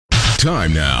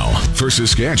Time now for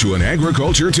Saskatchewan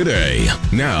Agriculture Today.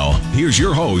 Now, here's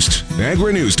your host,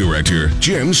 Agri-News Director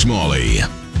Jim Smalley.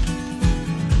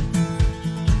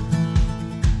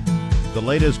 The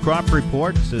latest crop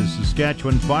report says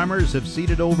Saskatchewan farmers have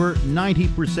seeded over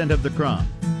 90% of the crop.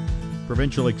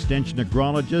 Provincial Extension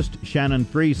agronomist Shannon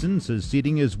Friesen says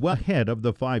seeding is well ahead of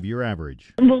the 5-year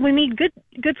average. Well, we made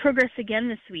good progress again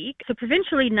this week. So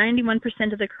provincially,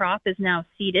 91% of the crop is now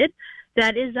seeded.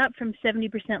 That is up from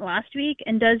 70% last week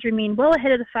and does remain well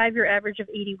ahead of the 5-year average of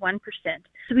 81%.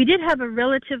 So we did have a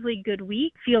relatively good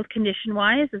week, field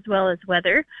condition-wise, as well as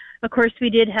weather. Of course, we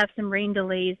did have some rain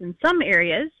delays in some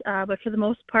areas, but for the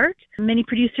most part, many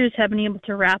producers have been able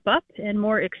to wrap up and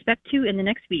more expect to in the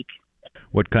next week.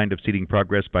 What kind of seeding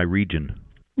progress by region?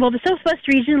 Well, the Southwest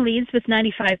region leads with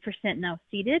 95% now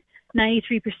seeded.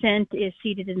 93% is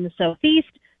seeded in the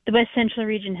Southeast. The West Central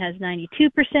region has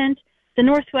 92%. The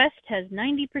Northwest has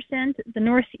 90%, the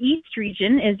Northeast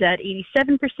region is at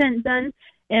 87% done,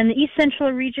 and the East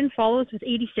Central region follows with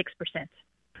 86%.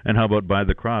 And how about by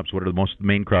the crops? What are the most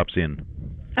main crops in?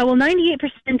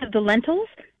 98% of the lentils,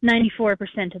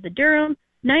 94% of the durum,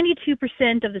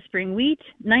 92% of the spring wheat,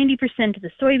 90% of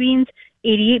the soybeans,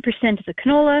 88% of the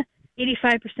canola,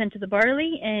 85% of the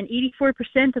barley, and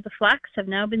 84% of the flax have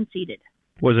now been seeded.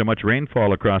 Was there much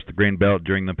rainfall across the grain belt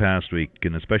during the past week,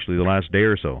 and especially the last day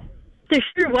or so? There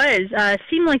sure was. It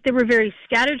seemed like there were very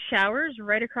scattered showers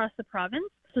right across the province.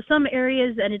 So some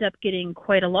areas ended up getting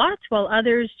quite a lot, while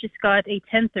others just got a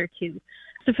tenth or two.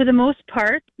 So for the most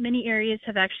part, many areas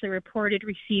have actually reported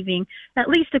receiving at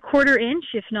least a quarter inch,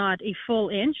 if not a full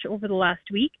inch, over the last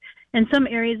week. And some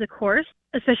areas, of course,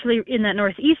 especially in that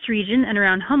northeast region and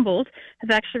around Humboldt,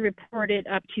 have actually reported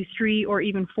up to 3 or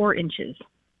even 4 inches.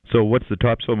 So what's the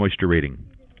topsoil moisture rating?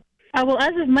 Well,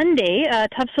 as of Monday,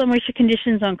 topsoil moisture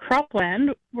conditions on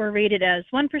cropland were rated as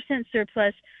 1%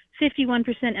 surplus, 51%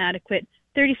 adequate,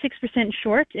 36%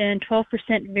 short, and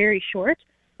 12% very short.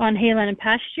 On hayland and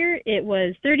pasture, it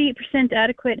was 38%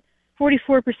 adequate,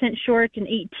 44% short, and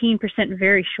 18%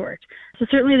 very short. So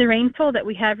certainly the rainfall that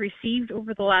we have received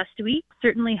over the last week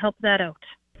certainly helped that out.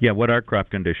 Yeah, what are crop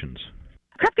conditions?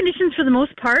 Crop conditions, for the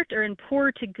most part, are in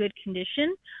poor to good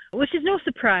condition, which is no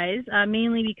surprise,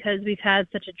 mainly because we've had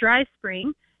such a dry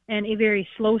spring and a very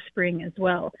slow spring as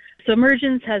well. So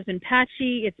emergence has been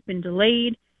patchy, it's been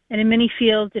delayed, and in many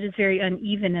fields it is very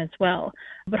uneven as well.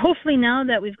 But hopefully now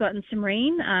that we've gotten some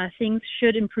rain, things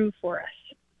should improve for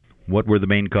us. What were the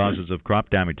main causes of crop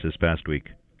damage this past week?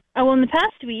 Well, in the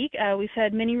past week, we've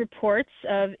had many reports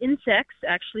of insects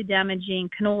actually damaging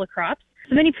canola crops.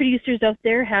 So many producers out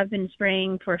there have been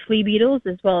spraying for flea beetles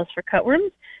as well as for cutworms.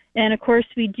 And of course,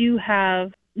 we do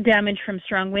have damage from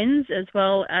strong winds as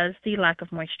well as the lack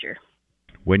of moisture.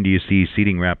 When do you see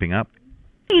seeding wrapping up?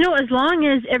 As long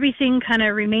as everything kind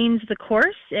of remains the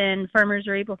course and farmers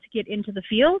are able to get into the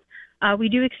field, we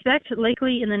do expect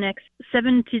likely in the next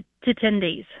 7 to 10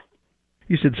 days.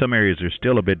 You said some areas are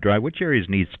still a bit dry. Which areas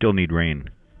still need rain?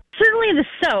 Certainly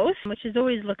the south, which is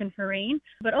always looking for rain,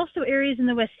 but also areas in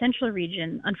the west central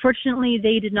region. Unfortunately,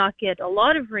 they did not get a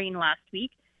lot of rain last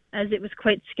week as it was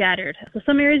quite scattered. So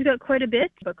some areas got quite a bit,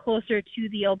 but closer to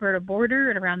the Alberta border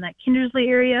and around that Kindersley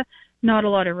area, not a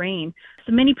lot of rain.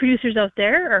 So many producers out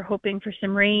there are hoping for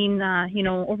some rain,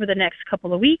 over the next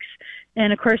couple of weeks.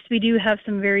 And of course, we do have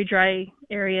some very dry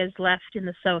areas left in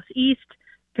the southeast,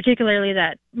 particularly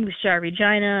that Moose Jaw,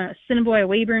 Regina, Assiniboia,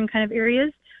 Weyburn kind of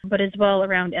areas, but as well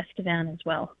around Estevan as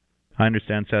well. I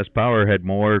understand SaskPower had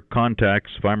more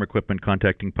contacts, farm equipment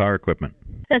contacting power equipment.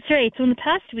 That's right. So in the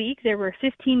past week, there were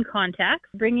 15 contacts,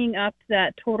 bringing up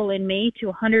that total in May to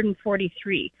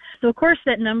 143. So of course,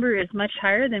 that number is much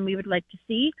higher than we would like to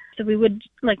see. So we would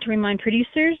like to remind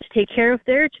producers to take care of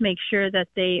to make sure that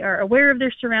they are aware of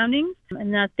their surroundings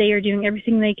and that they are doing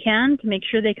everything they can to make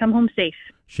sure they come home safe.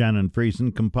 Shannon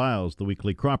Friesen compiles the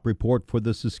weekly crop report for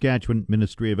the Saskatchewan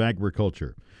Ministry of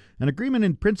Agriculture. An agreement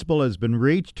in principle has been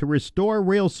reached to restore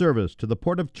rail service to the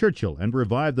Port of Churchill and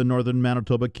revive the Northern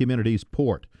Manitoba Communities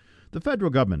Port. The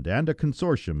federal government and a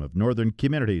consortium of northern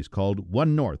communities called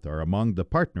One North are among the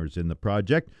partners in the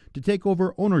project to take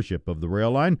over ownership of the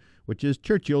rail line, which is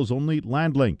Churchill's only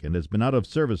land link and has been out of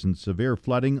service in severe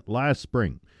flooding last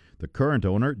spring. The current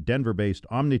owner, Denver-based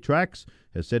Omnitrax,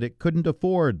 has said it couldn't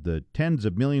afford the tens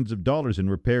of millions of dollars in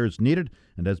repairs needed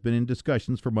and has been in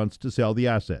discussions for months to sell the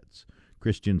assets.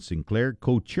 Christian Sinclair,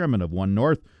 co-chairman of One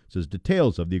North, says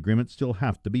details of the agreement still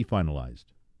have to be finalized.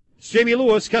 Jamie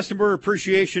Lewis, Customer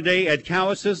Appreciation Day at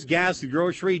Cowess's Gas and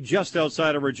Grocery just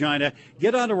outside of Regina.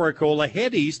 Get onto Arcola,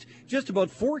 head east, just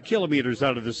about 4 kilometers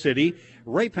out of the city.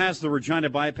 right past the Regina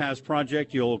Bypass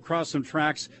Project. You'll cross some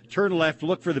tracks, turn left,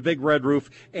 look for the big red roof,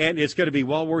 and it's going to be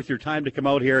well worth your time to come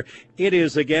out here. It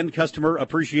is, again, Customer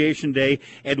Appreciation Day,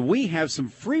 and we have some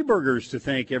free burgers to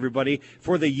thank everybody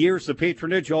for the years of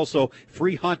patronage. Also,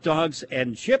 free hot dogs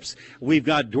and chips. We've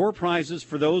got door prizes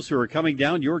for those who are coming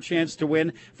down, your chance to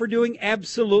win for doing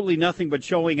absolutely nothing but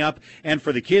showing up. And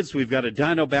for the kids, we've got a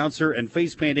dino bouncer and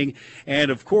face painting.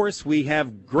 And, of course, we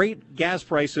have great gas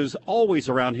prices always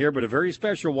around here, but a very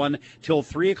special one till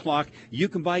 3 o'clock. You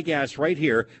can buy gas right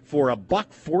here for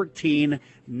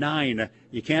 $1.14.9.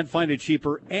 You can't find it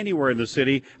cheaper anywhere in the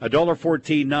city,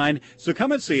 $1.14.9. So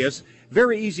come and see us.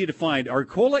 Very easy to find.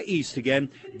 Arcola East again,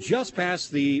 just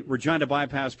past the Regina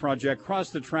Bypass Project. Cross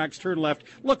the tracks, turn left,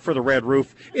 look for the red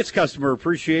roof. It's Customer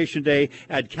Appreciation Day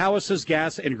at Cowess's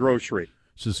Gas and Grocery.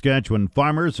 Saskatchewan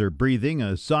farmers are breathing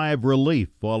a sigh of relief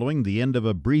following the end of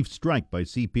a brief strike by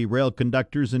CP Rail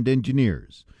conductors and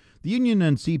engineers. The union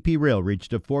and CP Rail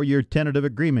reached a 4-year tentative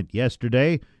agreement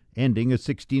yesterday, ending a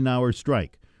 16-hour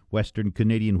strike. Western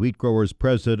Canadian Wheat Growers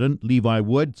President Levi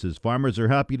Wood says farmers are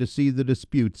happy to see the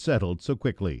dispute settled so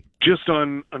quickly. Just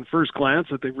on first glance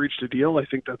that they've reached a deal, I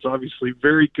think that's obviously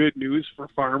very good news for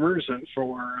farmers and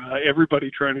for everybody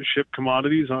trying to ship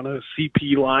commodities on a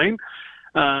CP line.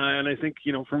 And I think,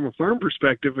 from a farm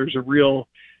perspective, there's going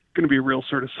to be a real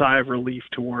sort of sigh of relief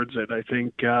towards it. I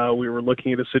think we were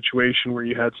looking at a situation where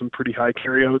you had some pretty high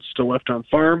carryouts still left on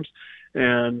farms.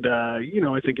 And,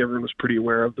 I think everyone was pretty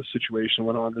aware of the situation that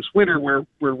went on this winter where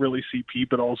really CP,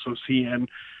 but also CN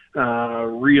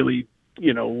really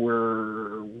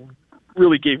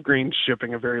gave grain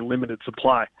shipping a very limited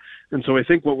supply. And so I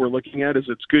think what we're looking at is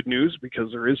it's good news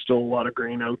because there is still a lot of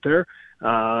grain out there.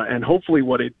 And hopefully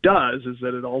what it does is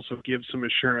that it also gives some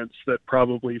assurance that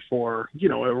probably for,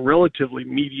 a relatively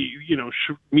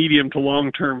medium to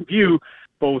long-term view,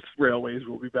 both railways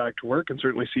will be back to work, and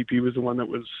certainly CP was the one that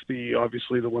was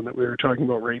obviously the one that we were talking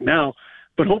about right now.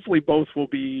 But hopefully both will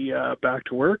be back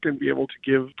to work and be able to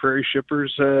give prairie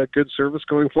shippers good service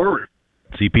going forward.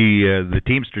 CP, the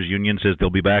Teamsters Union, says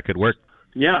they'll be back at work.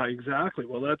 Yeah, exactly.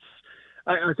 Well,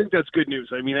 I think that's good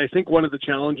news. I mean, I think one of the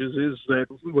challenges is that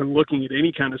when looking at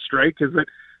any kind of strike is that,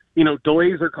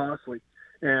 delays are costly.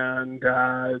 And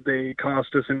they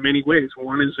cost us in many ways.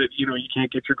 One is that, you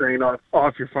can't get your grain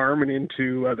off your farm and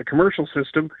into the commercial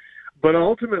system. But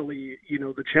ultimately,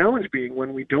 the challenge being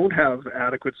when we don't have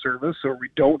adequate service or we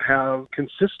don't have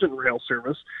consistent rail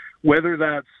service, whether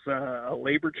that's a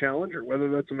labor challenge or whether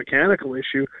that's a mechanical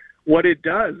issue, what it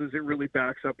does is it really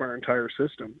backs up our entire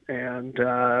system. And,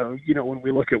 when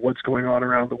we look at what's going on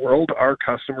around the world, our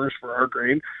customers for our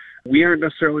grain, we aren't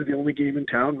necessarily the only game in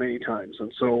town many times.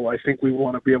 And so I think we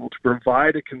want to be able to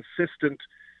provide a consistent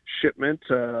shipment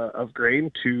of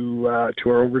grain to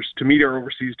meet our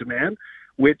overseas demand,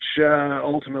 which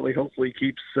ultimately hopefully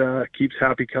keeps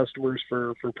happy customers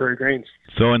for Prairie Grains.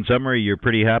 So in summary, you're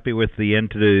pretty happy with the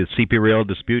end to the CP Rail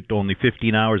dispute only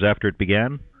 15 hours after it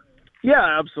began?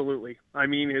 Yeah, absolutely. I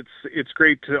mean, it's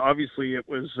great to, obviously it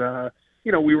was,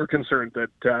 we were concerned that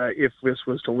if this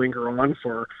was to linger on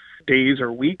for days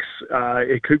or weeks,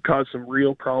 it could cause some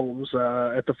real problems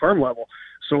at the farm level.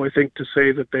 So I think to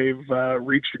say that they've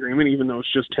reached agreement, even though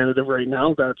it's just tentative right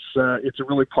now, it's a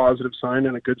really positive sign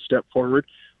and a good step forward,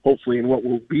 hopefully in what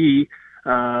will be,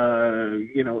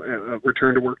 a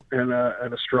return to work and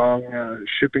a strong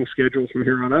shipping schedule from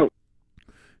here on out.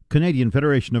 Canadian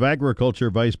Federation of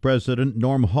Agriculture Vice President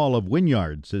Norm Hall of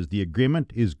Wynyard says the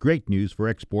agreement is great news for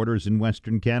exporters in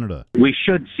Western Canada. We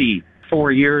should see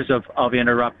 4 years of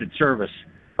interrupted service,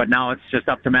 but now it's just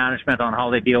up to management on how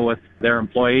they deal with their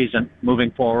employees and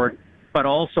moving forward. But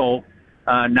also,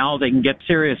 now they can get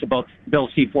serious about Bill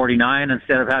C-49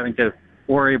 instead of having to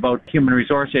worry about human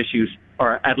resource issues,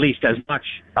 or at least as much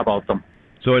about them.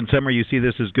 So in summary, you see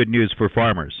this as good news for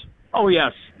farmers? Oh,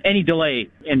 yes. Any delay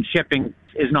in shipping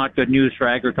is not good news for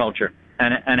agriculture.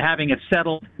 And having it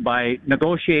settled by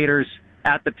negotiators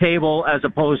at the table as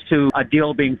opposed to a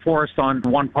deal being forced on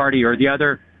one party or the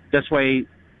other, this way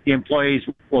the employees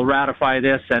will ratify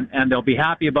this and they'll be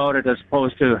happy about it as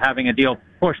opposed to having a deal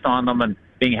pushed on them and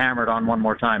being hammered on one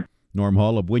more time. Norm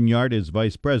Hall of Wynyard is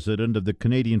Vice President of the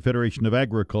Canadian Federation of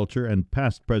Agriculture and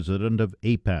past President of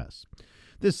APAS.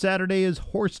 This Saturday is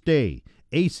Horse Day.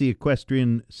 AC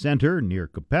Equestrian Centre near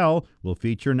Capel will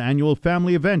feature an annual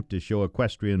family event to show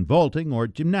equestrian vaulting or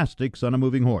gymnastics on a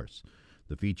moving horse.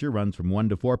 The feature runs from 1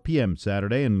 to 4 p.m.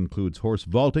 Saturday and includes horse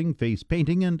vaulting, face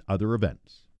painting, and other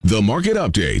events. The market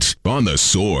update on The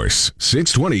Source,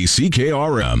 620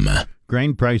 CKRM.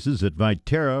 Grain prices at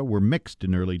Viterra were mixed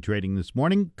in early trading this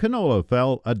morning. Canola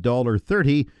fell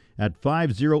 $1.30 at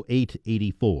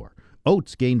 $508.84.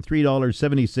 Oats gained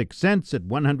 $3.76 at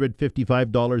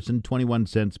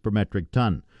 $155.21 per metric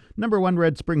ton. Number 1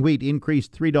 red spring wheat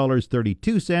increased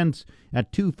 $3.32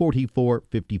 at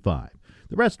 $244.55.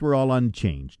 The rest were all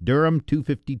unchanged. Durum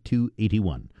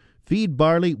 $252.81. Feed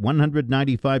barley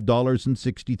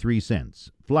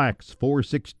 $195.63. Flax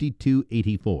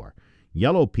 $462.84.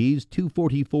 Yellow peas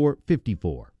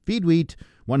 $244.54. Feed wheat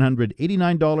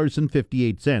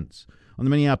 $189.58. On the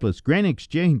Minneapolis Grain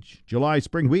Exchange, July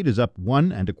spring wheat is up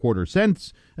 1 1/4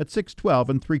 cents at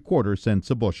 $6.12 3/4 cents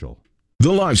a bushel.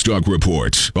 The Livestock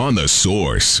Report on The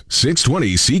Source,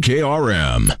 620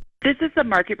 CKRM. This is the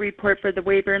market report for the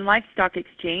Weyburn Livestock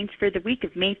Exchange for the week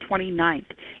of May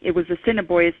 29th. It was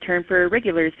Assiniboia's turn for a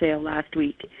regular sale last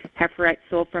week. Heiferites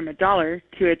sold from $1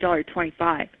 to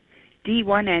 $1.25.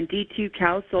 D1 and D2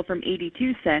 cows sold from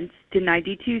 82 cents to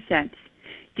 92 cents.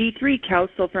 D3 cows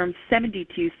sold from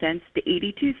 72 cents to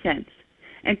 82 cents.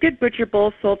 And good butcher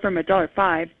bulls sold from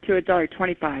 $1.05 to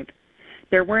 $1.25.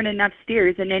 There weren't enough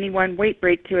steers in any one weight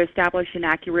break to establish an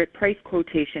accurate price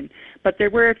quotation, but there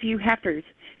were a few heifers.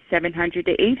 700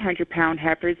 to 800 pound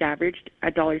heifers averaged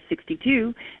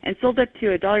 $1.62 and sold up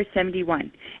to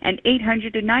 $1.71, and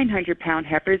 800 to 900 pound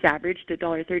heifers averaged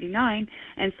 $1.39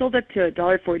 and sold up to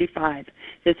 $1.45.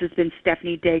 This has been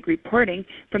Stephanie Degg reporting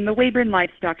from the Weyburn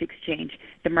Livestock Exchange,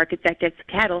 the market that gets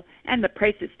cattle and the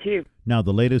prices too. Now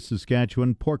the latest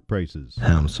Saskatchewan pork prices.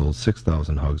 Ham sold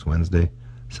 6,000 hogs Wednesday,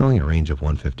 selling a range of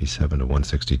 157 to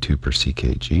 162 per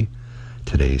CKG.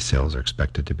 Today's sales are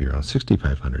expected to be around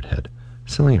 6,500 head,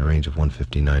 selling a range of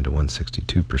 159 to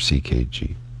 162 per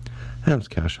CKG. Ham's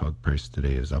cash hog price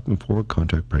today is up, and forward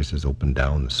contract prices opened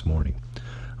down this morning.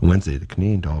 On Wednesday, the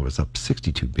Canadian dollar was up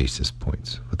 62 basis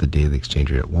points, with the daily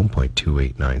exchange rate at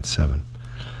 1.2897.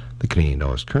 The Canadian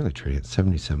dollar is currently trading at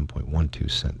 77.12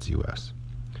 cents U.S.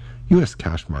 U.S.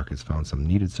 cash markets found some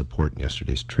needed support in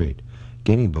yesterday's trade,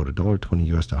 gaining about $1.20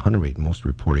 U.S. to 100 in most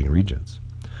reporting regions.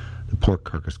 The pork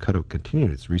carcass cutout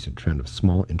continued its recent trend of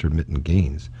small intermittent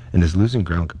gains and is losing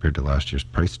ground compared to last year's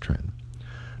price trend.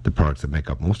 The products that make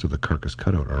up most of the carcass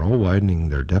cutout are all widening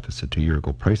their deficit to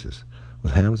year-ago prices,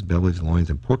 with hams, bellies, loins,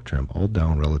 and pork trim all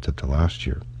down relative to last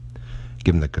year.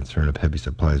 Given the concern of heavy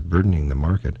supplies burdening the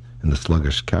market and the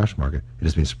sluggish cash market, it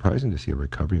has been surprising to see a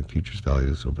recovery in futures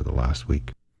values over the last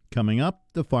week. Coming up,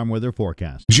 the farm weather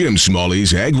forecast. Jim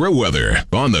Smalley's Agri-Weather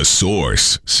on The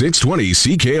Source, 620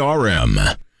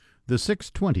 CKRM. The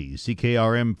 620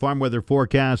 CKRM farm weather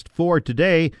forecast for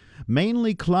today,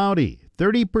 mainly cloudy.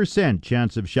 30%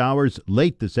 chance of showers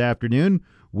late this afternoon.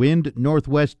 Wind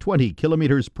northwest 20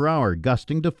 kilometers per hour,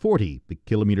 gusting to 40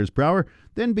 kilometers per hour,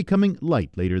 then becoming light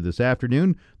later this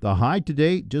afternoon. The high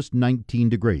today, just 19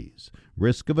 degrees.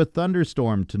 Risk of a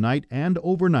thunderstorm tonight and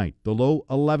overnight, the low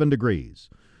 11 degrees.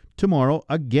 Tomorrow,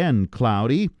 again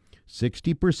cloudy.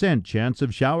 60% chance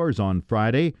of showers on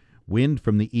Friday. Wind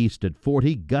from the east at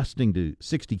 40, gusting to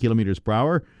 60 kilometers per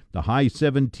hour. The high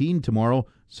 17 tomorrow,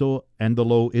 and the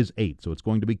low is 8, so it's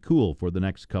going to be cool for the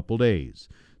next couple days.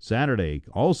 Saturday,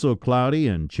 also cloudy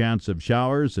and chance of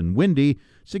showers and windy.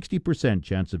 60%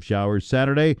 chance of showers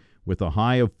Saturday with a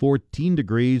high of 14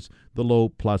 degrees, the low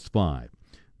 +5.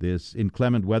 This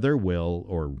inclement weather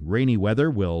rainy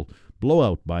weather will blow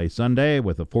out by Sunday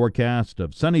with a forecast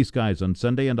of sunny skies on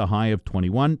Sunday and a high of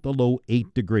 21, the low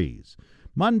 8 degrees.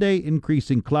 Monday,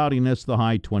 increasing cloudiness, the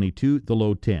high 22, the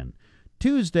low 10.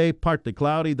 Tuesday, partly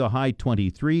cloudy, the high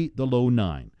 23, the low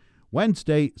 9.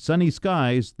 Wednesday, sunny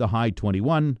skies, the high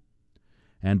 21.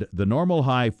 And the normal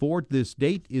high for this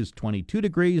date is 22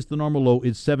 degrees, the normal low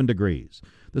is 7 degrees.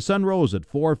 The sun rose at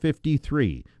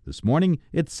 4:53 this morning.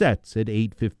 It sets at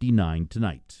 8:59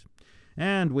 tonight.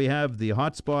 And we have the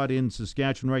hot spot in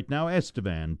Saskatchewan right now,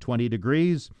 Estevan, 20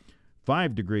 degrees.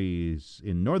 5 degrees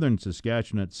in northern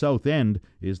Saskatchewan at South End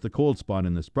is the cold spot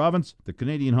in this province. The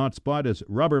Canadian hot spot is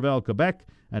Roberval, Quebec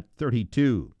at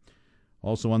 32.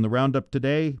 Also on the roundup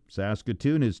today,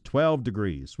 Saskatoon is 12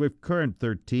 degrees, Swift Current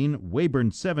 13,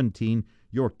 Weyburn 17,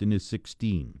 Yorkton is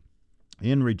 16.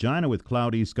 In Regina with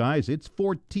cloudy skies, it's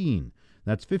 14.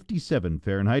 That's 57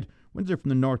 Fahrenheit. Winds are from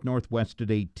the north-northwest at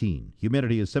 18.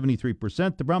 Humidity is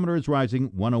 73%. The barometer is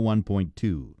rising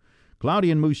 101.2.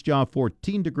 Cloudy in Moose Jaw,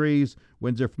 14 degrees.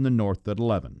 Winds are from the north at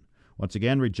 11. Once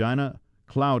again, Regina,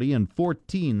 cloudy and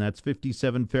 14. That's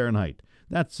 57 Fahrenheit.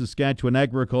 That's Saskatchewan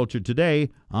Agriculture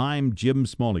Today. I'm Jim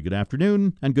Smalley. Good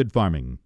afternoon and good farming.